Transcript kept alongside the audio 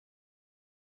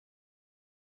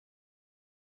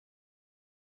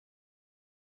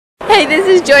Hey, this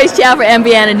is Joyce Chow for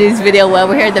MBN News Video Web.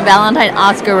 We're here at the Valentine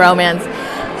Oscar Romance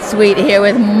Suite here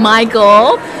with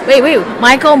Michael. Wait,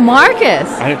 Michael Marcus.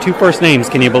 I have two first names.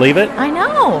 Can you believe it? I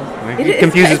know. It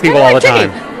confuses people all the time.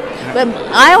 But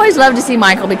I always love to see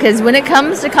Michael because when it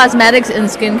comes to cosmetics and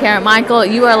skincare, Michael,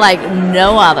 you are like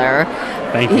no other.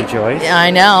 Thank you, Joyce.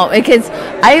 I know, because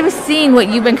I've seen what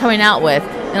you've been coming out with,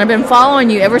 and I've been following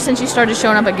you ever since you started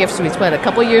showing up at Gift Suites, what, a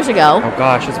couple years ago? Oh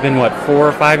gosh, it's been what, 4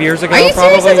 or 5 years ago? Are you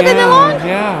probably? serious? Has it been that long?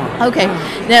 Yeah. Okay.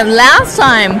 Now, last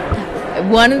time,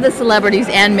 one of the celebrities,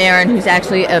 Anne Marin, who's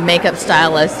actually a makeup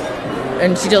stylist,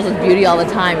 and she deals with beauty all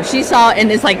the time, she saw,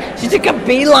 and it's like, she took a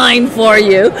beeline for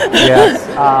you. Yes,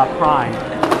 Prime.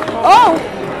 Oh!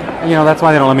 You know, that's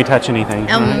why they don't let me touch anything.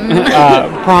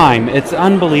 Prime, it's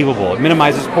unbelievable. It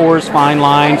minimizes pores, fine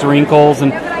lines, wrinkles,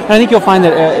 and I think you'll find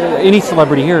that any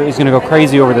celebrity here is going to go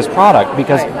crazy over this product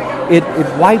because it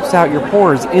wipes out your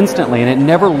pores instantly, and it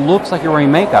never looks like you're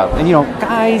wearing makeup. And, you know,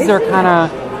 guys are kind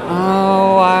of,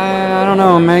 I don't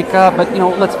know, makeup, but, you know,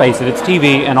 let's face it, it's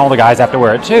TV, and all the guys have to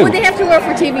wear it, too. Well, they have to wear it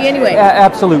for TV anyway.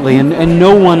 Absolutely, and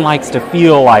no one likes to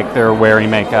feel like they're wearing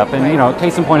makeup. And, you know,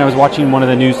 case in point, I was watching one of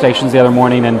the news stations the other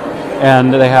morning,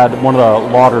 and they had one of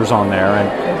the lauders on there,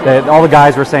 and all the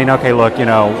guys were saying, okay, look, you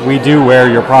know, we do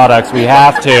wear your products, we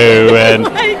have to,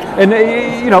 and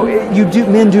you know,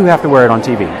 men do have to wear it on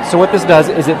TV. So what this does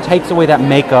is it takes away that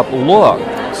makeup look.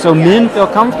 So men feel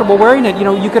comfortable wearing it. You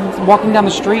know, you could, walking down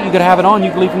the street, you could have it on,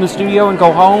 you could leave from the studio and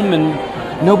go home, and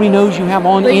nobody knows you have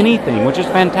on anything, which is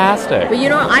fantastic. But you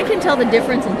know, I can tell the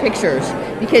difference in pictures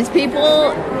because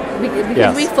people,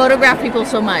 because we photograph people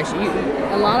so much.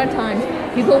 A lot of times,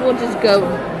 people will just go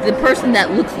the person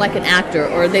that looks like an actor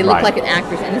or they look like an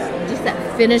actress, and it's just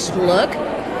that finished look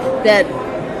that.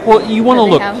 Well, you want to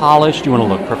look polished, you want to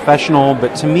look professional,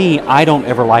 but to me, I don't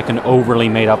ever like an overly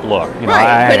made-up look. You know,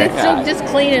 but it's still just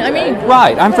clean. I mean,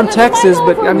 I'm from Texas,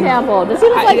 but I mean, I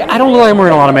don't look like I'm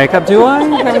wearing a lot of makeup, do I?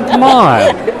 Come on.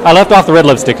 I left off the red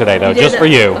lipstick today, though, just for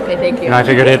you. Okay, thank you. And I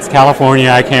figured it's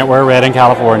California, I can't wear red in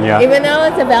California. Even though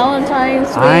it's a Valentine's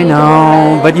Suite. I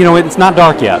know, but you know, it's not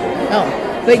dark yet.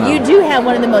 Oh, but you do have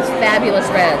one of the most fabulous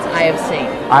reds I have seen.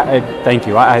 Thank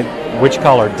you. Which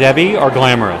color, Debbie or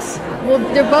Glamorous? Well,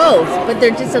 they're both, but they're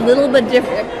just a little bit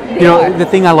different. You know, the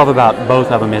thing I love about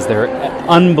both of them is they're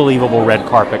unbelievable red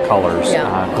carpet colors.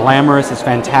 Yeah. Glamorous is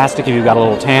fantastic if you've got a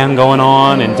little tan going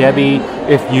on, and Debbie,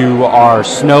 if you are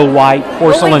snow white,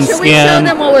 porcelain skin. Should we show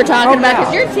them what we're talking about?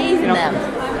 Because you're teasing them.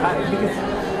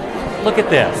 Look at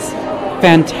this.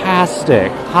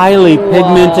 Fantastic. Highly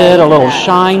pigmented, a little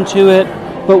shine to it.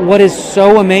 But what is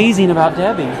so amazing about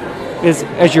Debbie is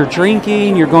as you're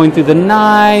drinking, you're going through the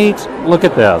night, look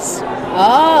at this.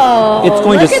 Oh, it's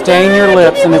going to stain your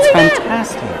lips, and it's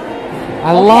fantastic.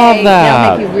 I love that.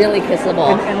 That'll make you really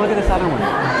kissable. And look at this other one.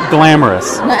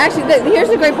 Glamorous. No, actually, here's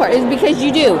the great part, is because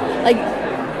you do. Like,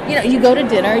 you know, you go to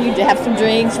dinner, you have some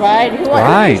drinks, right? Who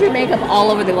puts your makeup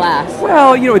all over the glass?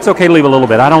 Well, you know, it's okay to leave a little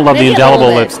bit. I don't love the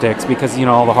indelible lipsticks because, you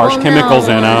know, all the harsh chemicals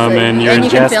in them, and you're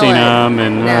ingesting them.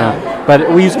 And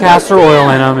but we use castor oil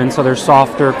in them, and so they're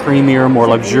softer, creamier, more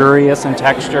luxurious in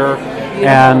texture,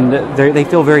 and they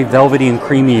feel very velvety and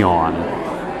creamy on.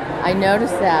 I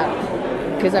noticed that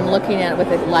because I'm looking at it with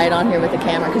the light on here with the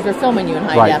camera, because we're filming you in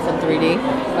high def and 3D,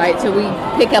 right? So we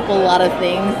pick up a lot of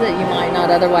things that you might not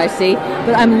otherwise see.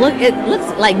 But it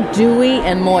looks like dewy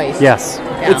and moist. Yes,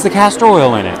 it's the castor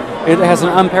oil in it. It has an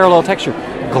unparalleled texture.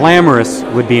 Glamorous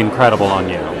would be incredible on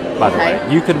you, by the way.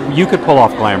 You could pull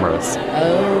off Glamorous.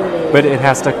 Oh. But it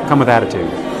has to come with attitude.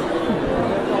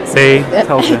 See,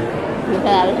 tells you. With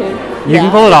attitude. You can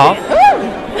pull it off.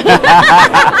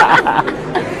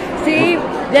 See,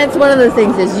 that's one of those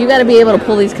things is you got to be able to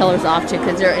pull these colors off too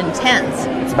because they're intense.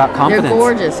 It's about confidence. They're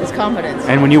gorgeous. It's confidence.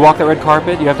 And when you walk that red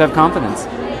carpet, you have to have confidence.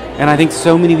 And I think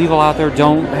so many people out there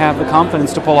don't have the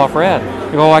confidence to pull off red.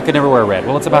 They go, I could never wear red.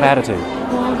 Well, it's about attitude.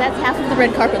 Well, that's half of the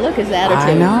red carpet look is attitude.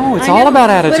 I know. It's all about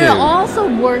attitude. But it also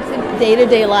works in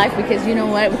day-to-day life because you know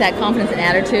what? With that confidence and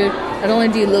attitude, not only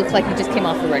do you look like you just came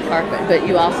off the red carpet, but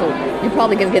you're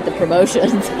probably going to get the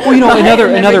promotions. Well, you know,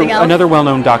 another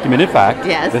well-known documented fact.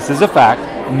 Yes. This is a fact.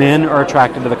 Men are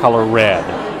attracted to the color red.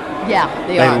 Yeah,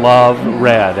 they are. They love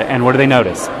red. And what do they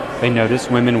notice? They notice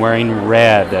women wearing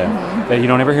red. That you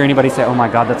don't ever hear anybody say, oh my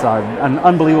God, that's an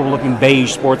unbelievable looking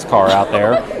beige sports car out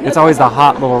there. It's always the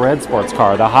hot little red sports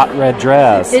car, the hot red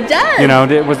dress. It does. You know,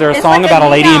 was there a song about a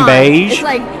lady in beige? It's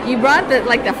like you brought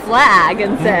the flag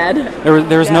and said.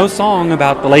 There's no song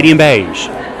about the lady in beige.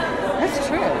 That's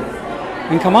true.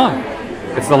 And come on.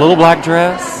 It's the little black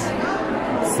dress.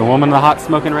 It's the woman in the hot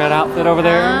smoking red outfit over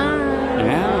there.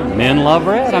 Yeah, men love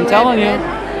red, I'm telling you.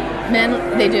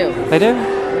 Men, they do. They do.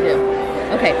 They do.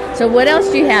 Okay, so what else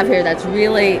do you have here that's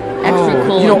really extra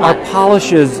cool? You know, our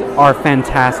polishes are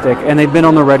fantastic, and they've been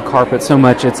on the red carpet so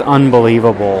much, it's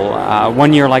unbelievable.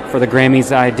 One year, like for the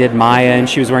Grammys, I did Maya, and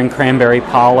she was wearing cranberry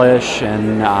polish,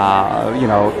 and, you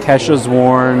know, Kesha's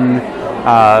worn,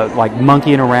 like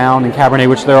monkeying around in Cabernet,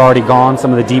 which they're already gone, some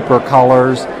of the deeper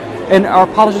colors. And our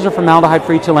polishes are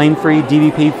formaldehyde-free, toluene-free,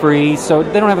 DVP-free, so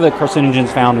they don't have the carcinogens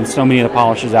found in so many of the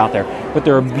polishes out there. But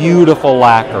they're a beautiful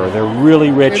lacquer. They're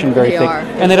really rich and very thick.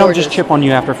 And they don't just chip on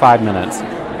you after 5 minutes.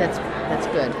 That's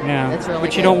good. Yeah, that's really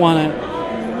but good. You don't want it,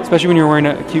 especially when you're wearing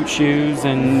cute shoes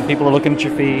and people are looking at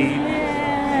your feet.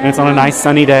 And it's on a nice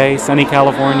sunny day, sunny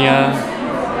California.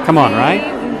 Come on, right?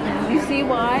 You see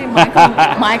why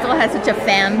Michael has such a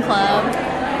fan club?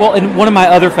 Well, and one of my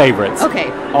other favorites. Okay.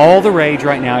 All the rage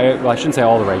right now, well, I shouldn't say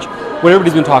all the rage. What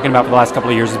everybody's been talking about for the last couple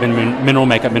of years has been mineral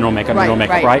makeup,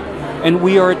 right? And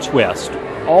we are a twist.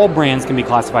 All brands can be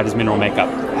classified as mineral makeup.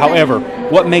 However,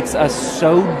 what makes us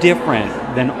so different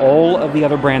than all of the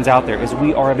other brands out there is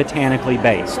we are botanically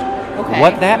based. Okay.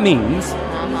 What that means,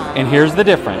 and here's the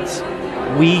difference,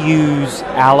 we use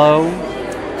aloe,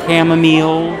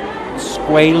 chamomile,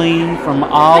 squalene from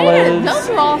olives. Those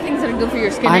are all things that are good for your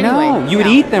skin I know. anyway. You would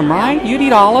eat them, right? You'd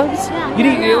eat olives? Yeah, You'd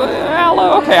eat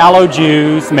aloe. Okay, aloe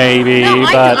juice, maybe. No,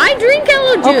 but I drink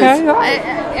aloe juice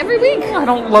every week. I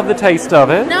don't love the taste of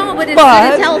it. No, but it's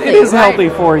healthy. It is healthy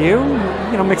for you.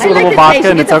 You know, mix it with a little vodka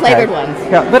and it's okay. Ones.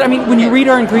 Yeah, but I mean, when you read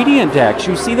our ingredient decks,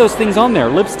 you see those things on there.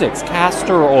 Lipsticks,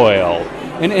 castor oil.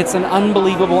 And it's an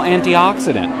unbelievable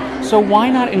antioxidant. So why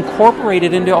not incorporate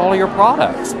it into all of your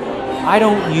products? I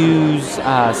don't use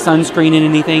sunscreen in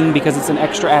anything because it's an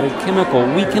extra added chemical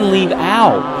we can leave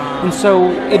out. And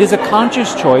so it is a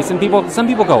conscious choice. And some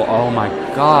people go, oh my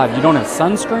God, you don't have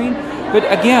sunscreen? But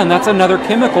again, that's another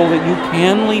chemical that you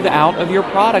can leave out of your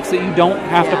products that you don't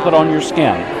have to put on your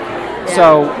skin. Yeah.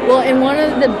 So, well, and one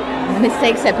of the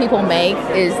mistakes that people make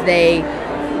is they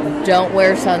don't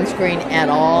wear sunscreen at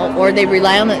all, or they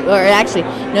rely on one of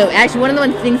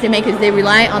the things they make is they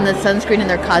rely on the sunscreen in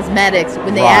their cosmetics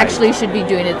when they actually should be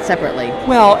doing it separately.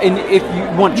 Well, and if you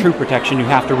want true protection, you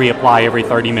have to reapply every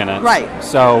 30 minutes. Right.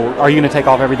 So are you going to take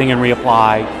off everything and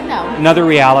reapply? No. Another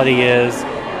reality is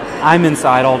I'm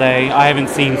inside all day. I haven't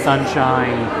seen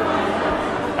sunshine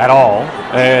at all.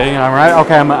 You know, right?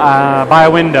 Okay, I'm by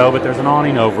a window, but there's an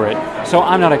awning over it. So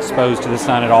I'm not exposed to the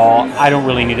sun at all. I don't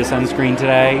really need a sunscreen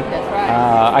today. That's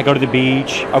right. I go to the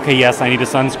beach. Okay, yes, I need a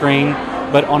sunscreen.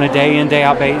 But on a day in, day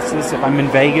out basis, if I'm in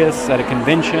Vegas at a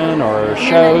convention or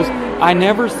shows, I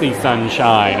never see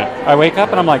sunshine. I wake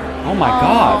up and I'm like, oh my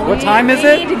God, what time is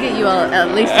it? We need to get you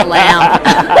at least a lamp.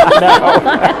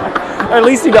 Or at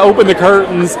least need to open the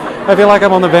curtains. I feel like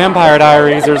I'm on the Vampire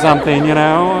Diaries or something, you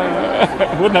know?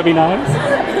 Wouldn't that be nice?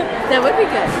 That would be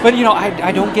good. But, you know,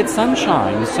 I don't get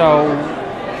sunshine. So,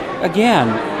 again,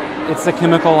 it's a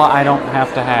chemical I don't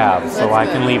have to have, so I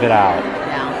can leave it out.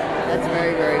 Yeah, that's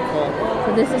very, very cool.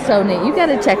 So this is so neat. You got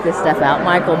to check this stuff out,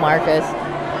 Michael Marcus.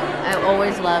 I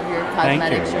always love your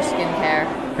cosmetics, your skincare.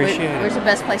 Appreciate it. Where's the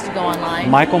best place to go online?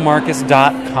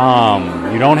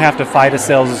 michaelmarcus.com. You don't have to fight a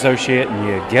sales associate, and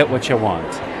you get what you want.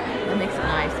 That makes it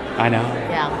nice. I know.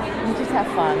 Yeah, you just have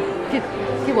fun. Get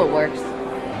what works.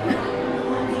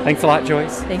 Thanks a lot,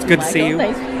 Joyce. Thank it's you, good Michael. to see you.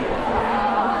 Thanks.